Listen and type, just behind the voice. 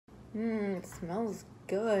It smells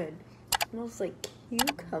good. It smells like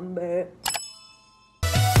cucumber.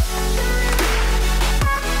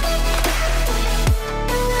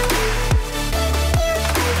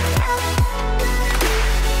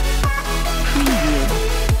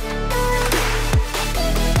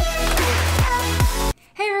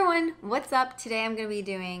 Hey everyone, what's up? Today I'm going to be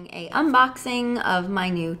doing a unboxing of my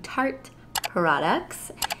new Tarte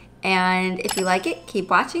products. And if you like it, keep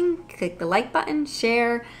watching, click the like button,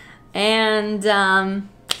 share, and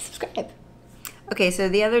subscribe. Okay, so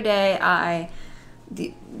the other day,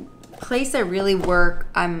 the place I really work,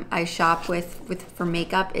 I shop with for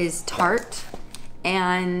makeup is Tarte,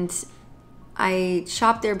 and I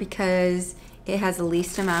shop there because it has the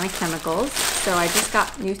least amount of chemicals. So I just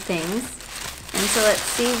got new things, and so let's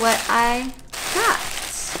see what I got.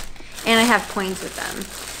 And I have points with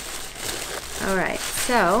them. All right,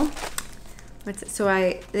 so what's it? So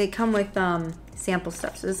they come with sample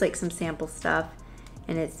stuff. So this is like some sample stuff,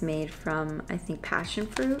 and it's made from, I think, passion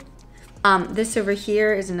fruit. This over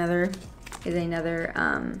here is another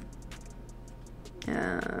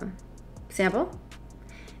sample,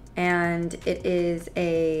 and it is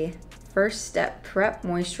a first step prep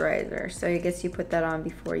moisturizer. So I guess you put that on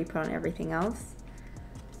before you put on everything else.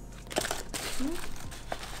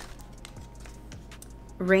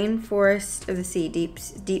 Rainforest of the Sea deep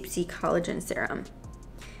sea collagen serum.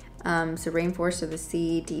 So Rainforest of the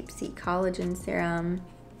Sea deep sea collagen serum.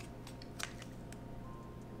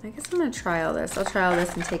 I guess I'm gonna try all this. I'll try all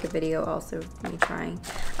this and take a video also of me trying.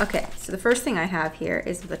 Okay, so the first thing I have here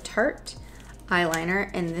is the Tarte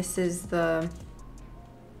eyeliner, and this is the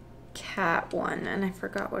cat one, and I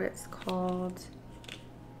forgot what it's called.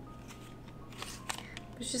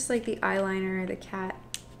 It's just like the eyeliner, the cat.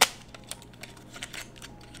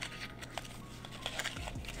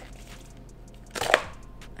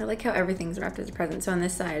 I like how everything's wrapped as a present. So on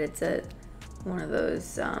this side, it's one of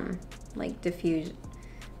those like diffuse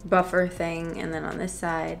buffer thing, and then on this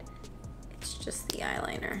side, it's just the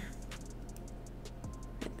eyeliner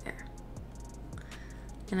right there.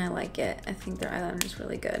 And I like it. I think their eyeliner is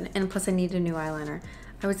really good. And plus, I need a new eyeliner.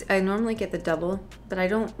 I normally get the double, but I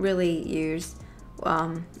don't really use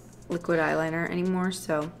liquid eyeliner anymore,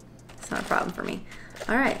 so it's not a problem for me.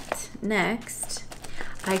 All right, next.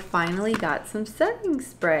 I finally got some setting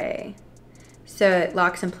spray. So it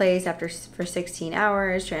locks in place for 16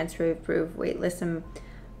 hours, transfer-proof, weightless, and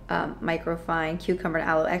microfine cucumber and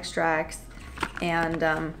aloe extracts, and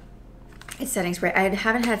it's setting spray. I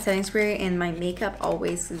haven't had setting spray, and my makeup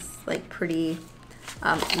always is like pretty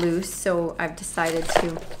loose, so I've decided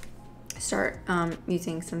to start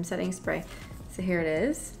using some setting spray. So here it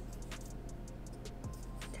is,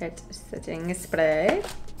 Tarte setting spray.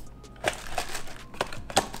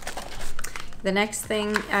 The next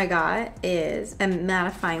thing I got is a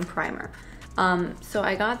mattifying primer. So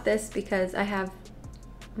I got this because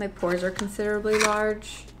my pores are considerably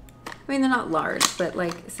large. I mean, they're not large, but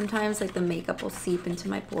like sometimes like the makeup will seep into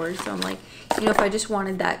my pores. So I'm like, you know, if I just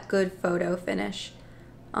wanted that good photo finish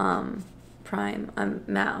matte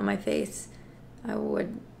on my face, I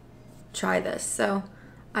would try this. So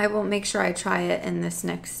I will make sure I try it in this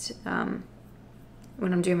next, when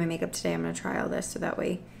I'm doing my makeup today, I'm gonna try all this so that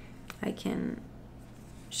way I can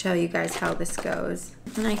show you guys how this goes.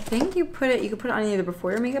 And I think you can put it on either before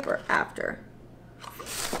your makeup or after.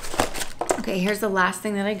 Okay, here's the last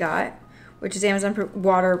thing that I got, which is Amazon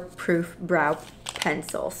waterproof brow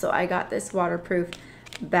pencil. So I got this waterproof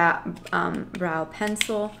brow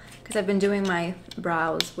pencil because I've been doing my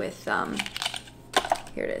brows with,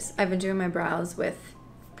 here it is. I've been doing my brows with,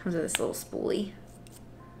 comes with this little spoolie.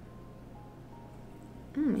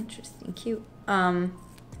 Interesting, cute.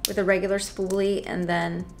 With a regular spoolie and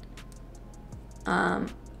then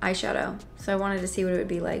eyeshadow. So I wanted to see what it would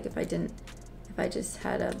be like if I just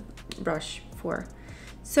had a brush for.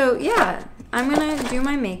 So yeah, I'm gonna do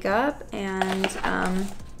my makeup and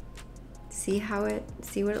see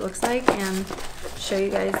what it looks like, and show you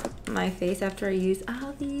guys my face after I use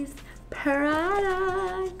all these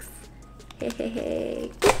products.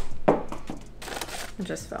 Hey. It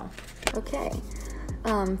just fell. Okay.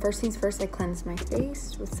 First things first, I cleanse my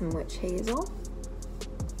face with some witch hazel.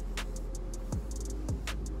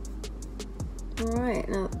 Alright,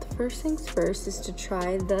 now the first things first is to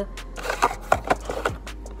try the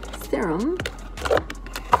serum.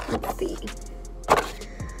 Let's see.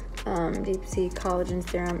 Deep sea collagen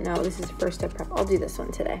serum. No, this is first step prep. I'll do this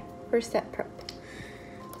one today. First step prep.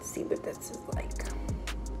 Let's see what this is like.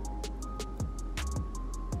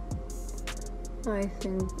 Nice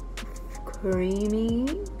and creamy.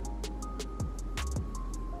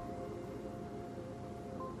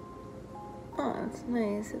 Oh, it's It's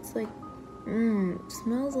nice. It's like,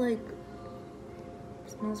 smells really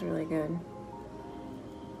good.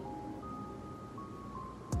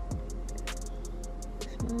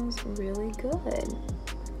 Smells really good.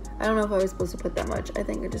 I don't know if I was supposed to put that much. I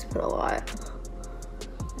think I just put a lot.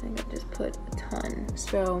 I think I just put a ton.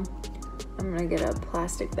 So I'm gonna get a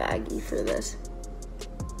plastic baggie for this.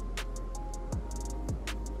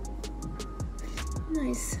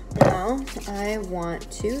 Nice. Now I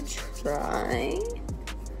want to try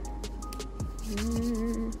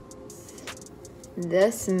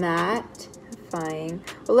this mattifying.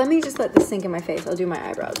 Well, let me just let this sink in my face. I'll do my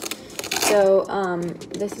eyebrows. So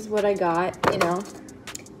this is what I got, you know,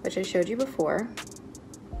 which I showed you before.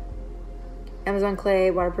 Amazon Clay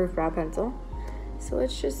waterproof brow pencil. So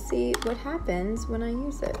let's just see what happens when I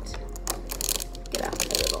use it. Get out my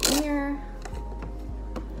little mirror.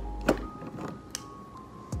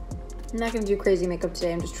 I'm not gonna do crazy makeup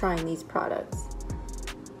today. I'm just trying these products.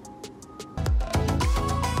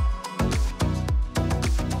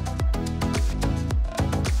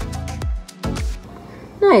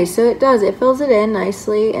 Nice, so it does. It fills it in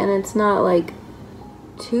nicely, and it's not like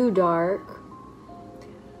too dark,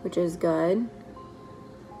 which is good.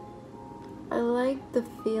 I like the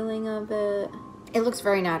feeling of it. It looks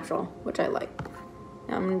very natural, which I like.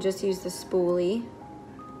 Now I'm gonna just use the spoolie.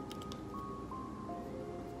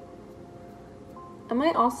 I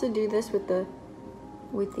might also do this with the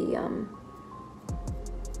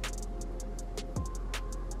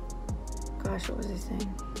gosh, what was I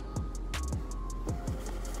saying?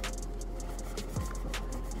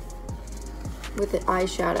 With the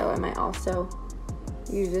eyeshadow, I might also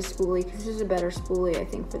use this spoolie because this is a better spoolie, I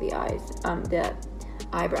think, for the eyes, the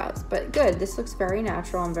eyebrows. But good, this looks very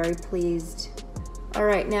natural. I'm very pleased. All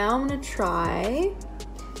right, now I'm gonna try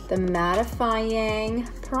the mattifying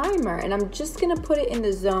primer, and I'm just gonna put it in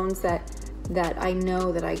the zones that I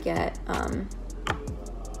know that I get,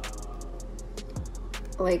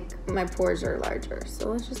 like my pores are larger. So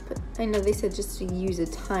let's just put, I know they said just to use a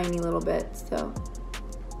tiny little bit, so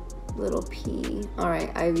little P. All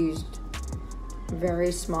right, I've used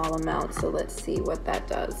very small amounts, so let's see what that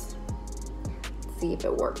does. See if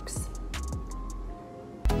it works.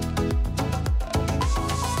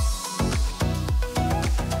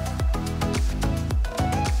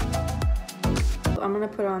 I'm gonna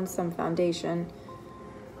put on some foundation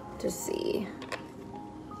to see.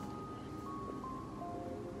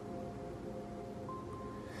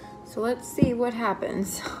 So let's see what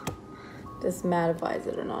happens. This mattifies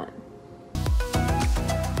it or not.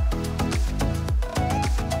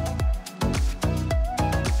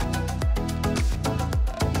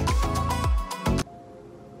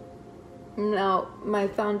 Now, my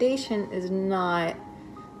foundation is not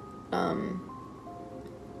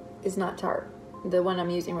Tarte. The one I'm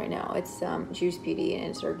using right now, it's Juice Beauty, and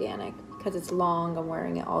it's organic. Because it's long, I'm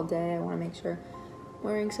wearing it all day. I want to make sure I'm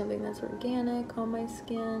wearing something that's organic on my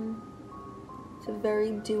skin. It's a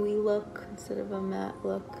very dewy look instead of a matte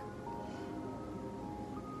look.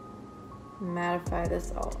 Mattify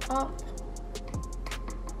this all up.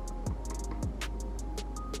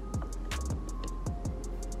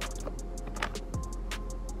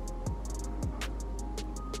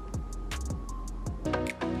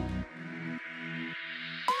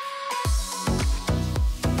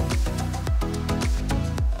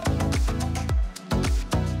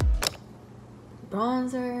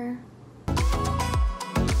 Bronzer.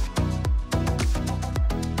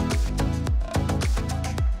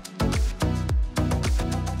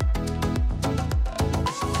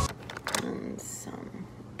 And some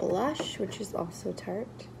blush, which is also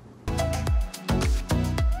Tarte.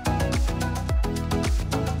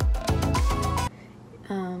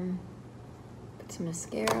 Put some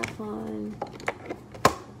mascara on.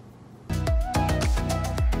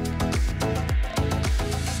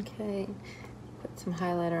 Okay. Put some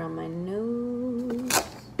highlighter on my nose.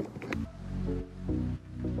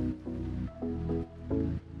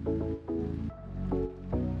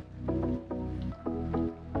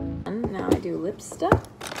 And now I do lipstick.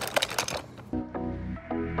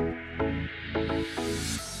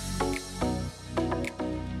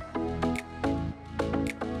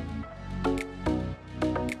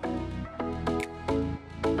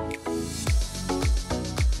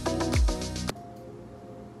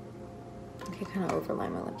 Kind of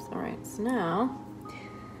overline my lips. All right, so now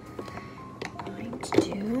I'm going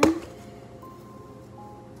to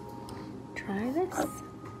try this. All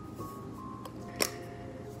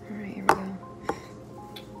right, here we go.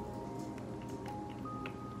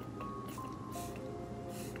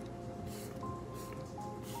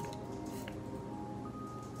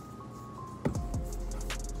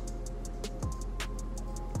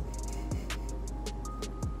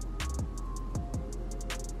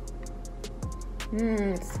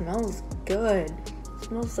 It smells good. It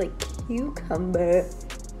smells like cucumber.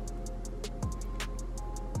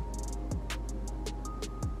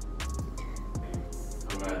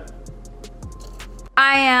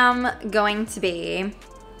 I am going to be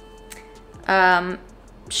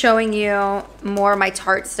showing you more of my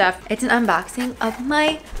Tarte stuff. It's an unboxing of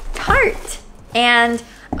my Tarte. And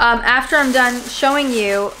after I'm done showing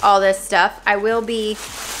you all this stuff, I will be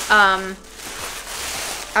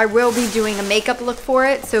doing a makeup look for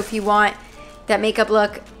it. So if you want that makeup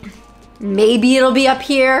look, maybe it'll be up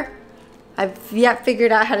here. I've yet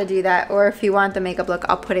figured out how to do that. Or if you want the makeup look,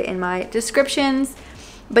 I'll put it in my descriptions.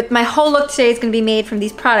 But my whole look today is going to be made from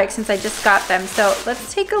these products since I just got them. So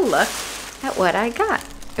let's take a look at what I got.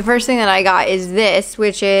 The first thing that I got is this,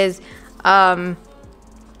 which is the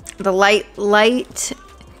light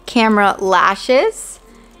camera lashes.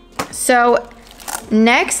 So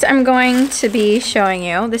next I'm going to be showing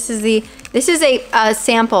you, this is a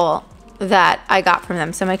sample that I got from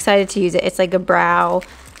them. So I'm excited to use it. It's like a brow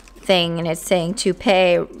thing and it's saying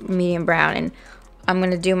toupee medium brown, and I'm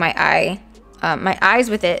going to do my eyes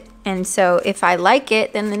with it. And so if I like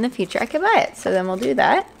it, then in the future I could buy it. So then we'll do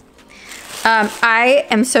that. I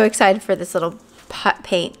am so excited for this little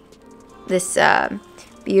paint, this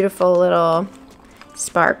beautiful little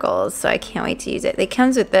sparkles. So I can't wait to use it. It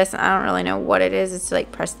comes with this, and I don't really know what it is. It's to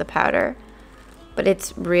like press the powder, but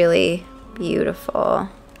it's really beautiful.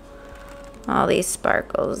 All these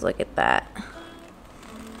sparkles, look at that.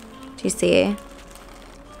 Do you see?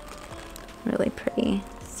 Really pretty.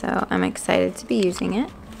 So I'm excited to be using it.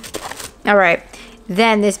 All right,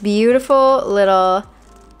 then this beautiful little,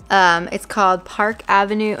 it's called Park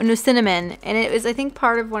Avenue, no, Cinnamon. And it was, I think,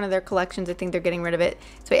 part of one of their collections. I think they're getting rid of it.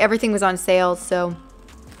 So everything was on sale, so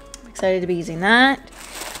I'm excited to be using that.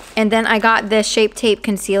 And then I got this Shape Tape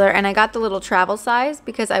Concealer, and I got the little travel size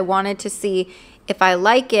because I wanted to see if I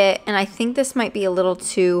like it. And I think this might be a little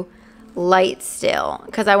too light still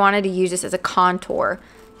because I wanted to use this as a contour.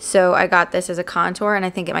 So I got this as a contour, and I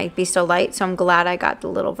think it might be so light, so I'm glad I got the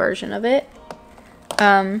little version of it.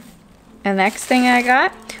 The next thing I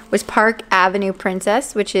got was Park Avenue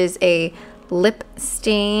Princess, which is a lip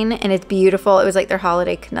stain, and it's beautiful. It was like their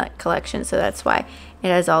holiday collection, so that's why it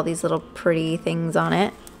has all these little pretty things on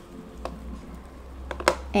it.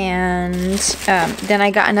 And then I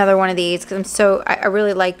got another one of these because I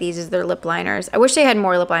really like these as their lip liners. I wish they had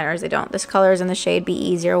more lip liners. They don't. This color is in the shade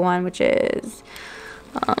BE01, which is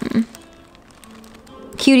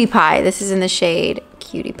Cutie Pie. This is in the shade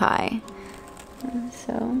Cutie Pie.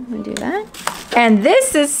 So I'm gonna do that. And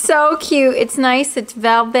this is so cute. It's nice. It's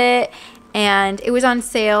velvet, and it was on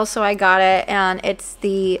sale, so I got it. And it's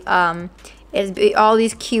the it's all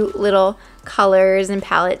these cute little colors and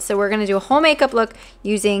palettes. So we're gonna do a whole makeup look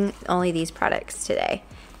using only these products today,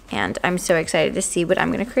 and I'm so excited to see what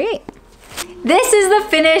I'm gonna create. This is the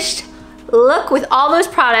finished look with all those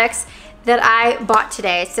products that I bought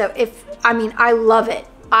today. So I love it.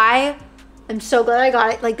 I am so glad I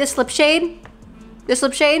got it. Like this lip shade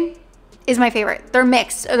is my favorite. They're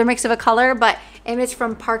mixed of a color, but it's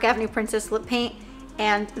from Park Avenue Princess lip paint,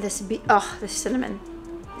 and this cinnamon,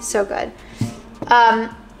 so good.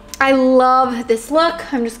 I love this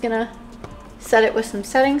look. I'm just gonna set it with some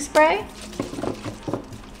setting spray.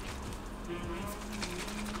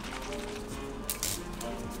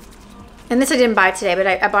 And this I didn't buy today, but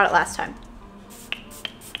I bought it last time.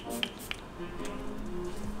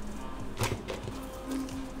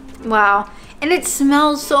 Wow, and it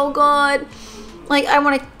smells so good. Like I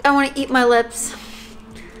wanna eat my lips.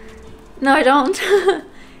 No, I don't.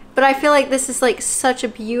 But I feel like this is like such a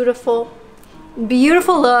beautiful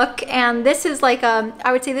look, and this is like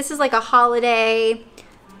I would say this is like a holiday,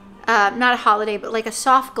 not a holiday, but like a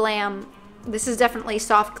soft glam. This is definitely a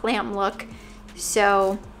soft glam look.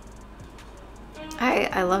 So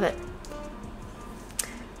I love it.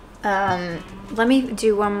 Let me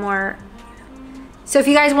do one more. So if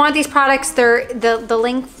you guys want these products, the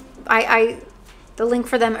link the link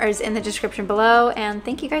for them is in the description below, and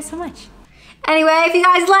thank you guys so much. Anyway, if you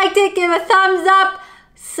guys liked it, give a thumbs up,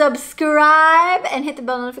 subscribe, and hit the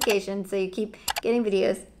bell notification so you keep getting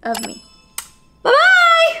videos of me.